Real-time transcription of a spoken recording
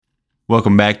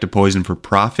Welcome back to Poison for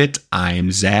Profit.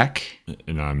 I'm Zach.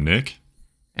 And I'm Nick.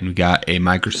 And we got a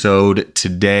microsode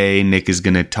today. Nick is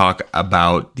going to talk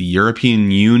about the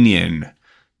European Union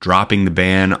dropping the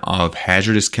ban of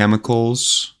hazardous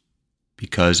chemicals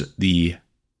because the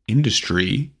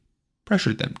industry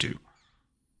pressured them to.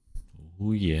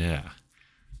 Oh, yeah.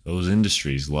 Those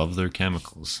industries love their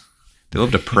chemicals. They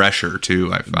love to pressure,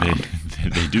 too, I found.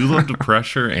 They do love to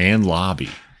pressure and lobby.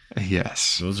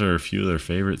 Yes. Those are a few of their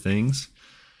favorite things.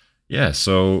 Yeah,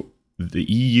 so the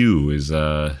EU is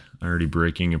already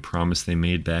breaking a promise they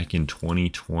made back in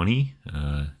 2020.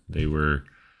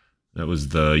 That was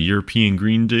the European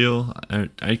Green Deal.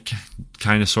 I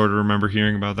kind of sort of remember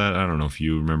hearing about that. I don't know if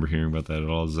you remember hearing about that at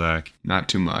all, Zach. Not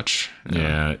too much.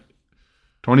 Yeah.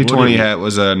 2020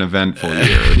 was an eventful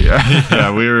year. Yeah.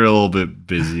 Yeah, we were a little bit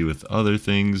busy with other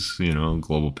things,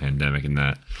 global pandemic and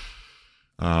that.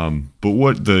 But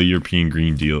what the European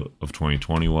Green Deal of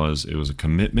 2020 was, it was a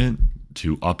commitment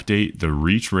to update the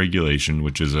REACH regulation,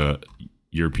 which is a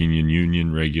European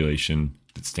Union regulation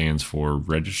that stands for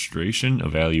Registration,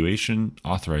 Evaluation,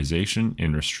 Authorization,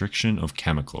 and Restriction of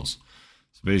Chemicals.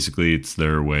 So basically, it's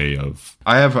their way of...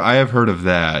 I have heard of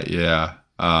that, yeah.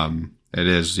 It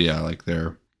is, like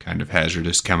their kind of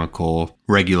hazardous chemical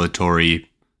regulatory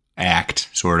act,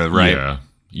 sort of, right?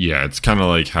 Yeah, it's kind of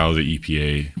like how the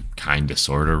EPA kind of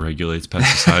sort of regulates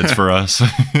pesticides for us.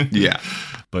 Yeah.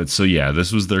 But so, yeah,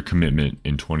 this was their commitment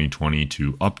in 2020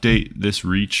 to update this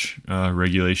REACH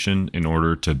regulation in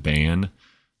order to ban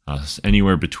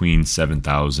anywhere between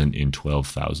 7,000 and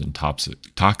 12,000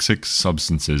 toxic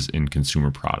substances in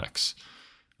consumer products,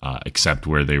 except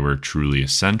where they were truly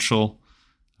essential.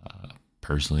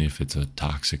 Personally, if it's a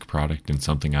toxic product and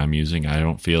something I'm using, I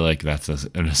don't feel like that's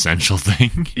an essential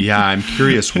thing. Yeah, I'm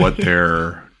curious what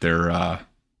their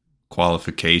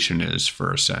qualification is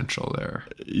for essential there.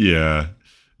 Yeah,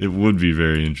 it would be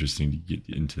very interesting to get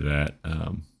into that.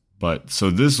 But so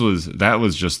that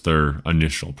was just their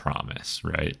initial promise,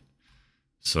 right?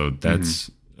 So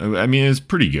that's, I mean, it's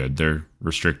pretty good. They're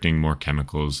restricting more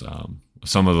chemicals.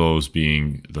 Some of those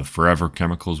being the forever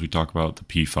chemicals we talk about, the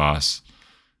PFAS.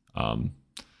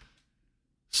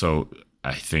 So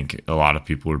I think a lot of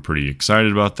people are pretty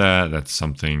excited about that. That's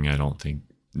something I don't think,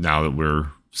 now that we're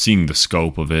seeing the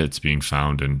scope of it, it's being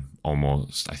found in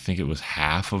almost, I think it was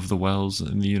half of the wells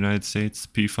in the United States,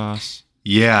 PFAS.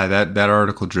 Yeah, that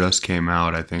article just came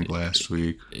out, I think, last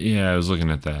week. Yeah, I was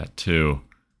looking at that too.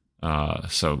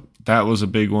 So that was a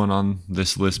big one on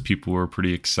this list people were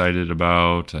pretty excited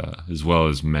about, as well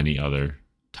as many other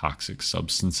toxic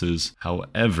substances.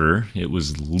 However, it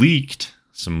was leaked.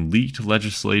 Some leaked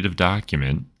legislative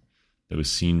document that was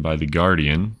seen by The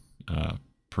Guardian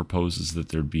proposes that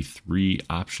there'd be three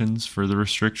options for the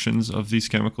restrictions of these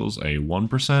chemicals: a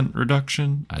 1%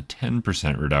 reduction, a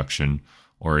 10% reduction,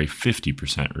 or a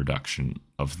 50% reduction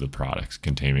of the products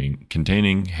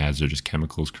containing hazardous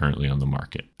chemicals currently on the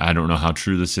market. I don't know how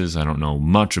true this is. I don't know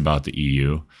much about the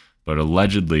EU, but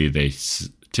allegedly they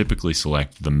typically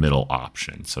select the middle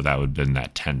option. So that would have been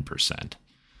that 10%.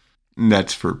 And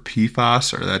that's for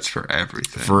PFAS, or that's for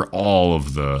everything? For all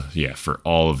of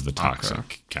the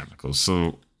toxic chemicals.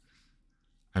 So,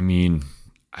 I mean,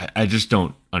 I just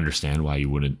don't understand why you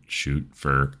wouldn't shoot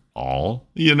for all,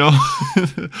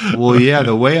 Well, yeah,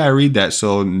 the way I read that,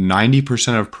 so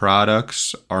 90% of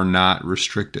products are not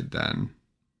restricted then.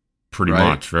 Pretty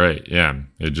much, right? Yeah.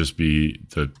 It'd just be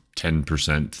the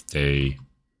 10% they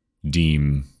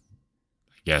deem,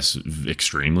 I guess,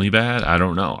 extremely bad. I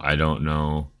don't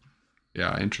know.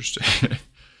 Yeah, interesting.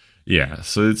 Yeah,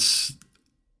 so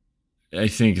I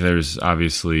think there's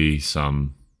obviously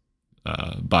some,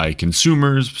 by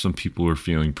consumers, some people were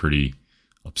feeling pretty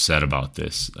upset about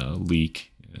this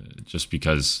leak, just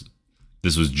because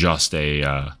this was just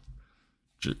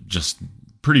just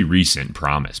pretty recent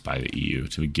promise by the EU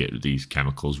to get these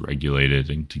chemicals regulated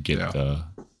and to get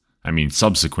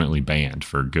subsequently banned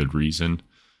for good reason,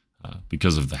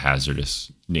 because of the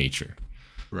hazardous nature.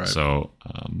 Right. So,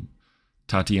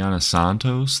 Tatiana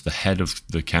Santos, the head of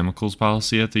the chemicals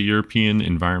policy at the European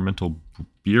Environmental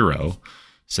Bureau,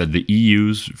 said the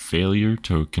EU's failure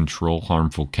to control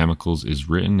harmful chemicals is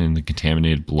written in the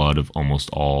contaminated blood of almost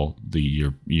all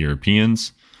the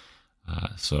Europeans.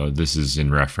 So this is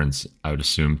in reference, I would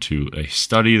assume, to a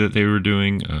study that they were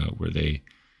doing where they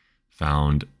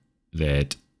found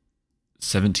that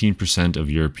 17%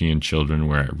 of European children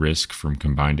were at risk from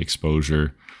combined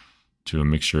exposure to a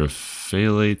mixture of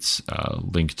phthalates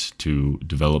linked to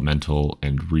developmental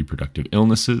and reproductive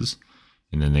illnesses.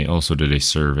 And then they also did a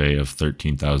survey of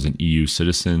 13,000 EU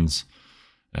citizens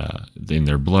in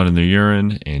their blood and their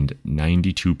urine, and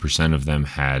 92% of them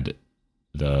had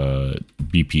the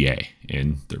BPA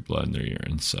in their blood and their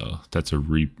urine. So that's a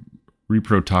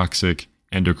reprotoxic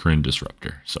endocrine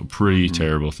disruptor. So pretty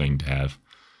terrible thing to have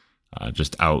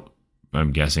just out.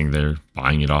 I'm guessing they're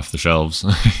buying it off the shelves.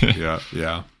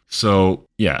 Yeah. So,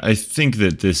 yeah, I think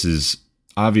that this is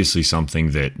obviously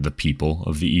something that the people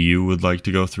of the EU would like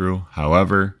to go through.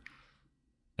 However,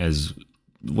 as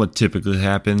what typically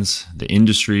happens, the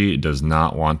industry does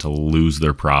not want to lose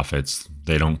their profits.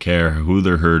 They don't care who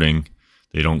they're hurting.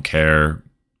 They don't care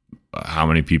how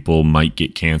many people might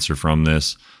get cancer from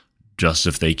this, just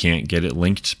if they can't get it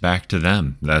linked back to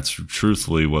them. That's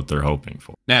truthfully what they're hoping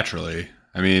for. Naturally.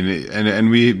 I mean, and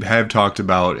we have talked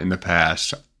about in the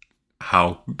past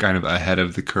how kind of ahead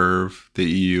of the curve the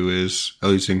EU is, at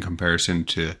least in comparison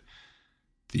to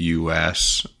the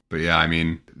US. But yeah, I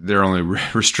mean, they're only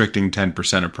restricting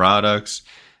 10% of products.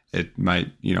 It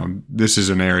might, this is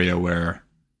an area where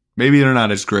maybe they're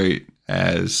not as great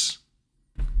as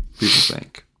people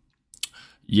think.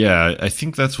 Yeah, I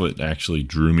think that's what actually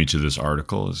drew me to this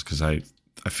article, is because I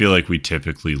feel like we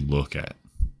typically look at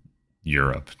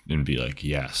Europe and be like,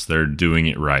 yes, they're doing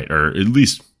it right, or at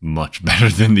least much better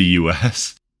than the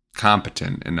US.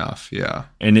 Competent enough, yeah.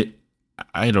 And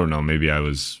I don't know, maybe I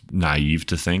was naive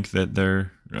to think that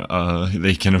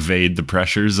they can evade the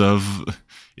pressures of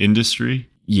industry.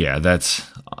 Yeah, that's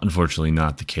unfortunately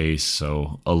not the case.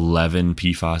 So 11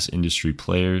 PFAS industry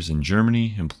players in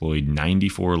Germany employed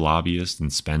 94 lobbyists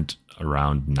and spent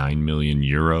around 9 million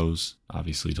euros,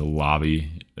 obviously, to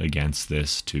lobby against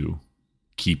this to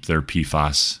keep their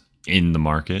PFAS in the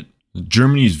market.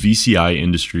 Germany's VCI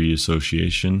Industry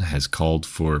Association has called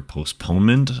for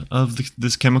postponement of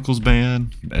this chemicals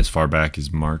ban as far back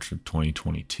as March of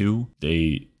 2022.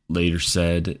 They later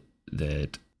said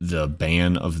that the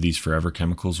ban of these forever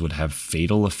chemicals would have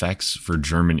fatal effects for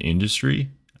German industry,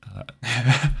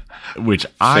 which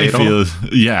I feel,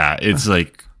 yeah, it's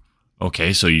like,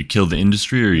 okay, so you kill the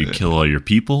industry or you kill all your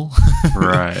people?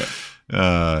 Right.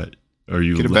 Or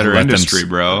you get a better industry,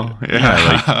 bro.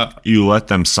 Yeah, like you let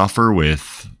them suffer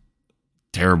with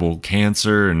terrible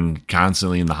cancer and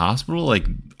constantly in the hospital. Like,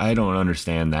 I don't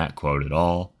understand that quote at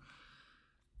all.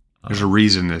 There's a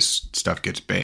reason this stuff gets banned.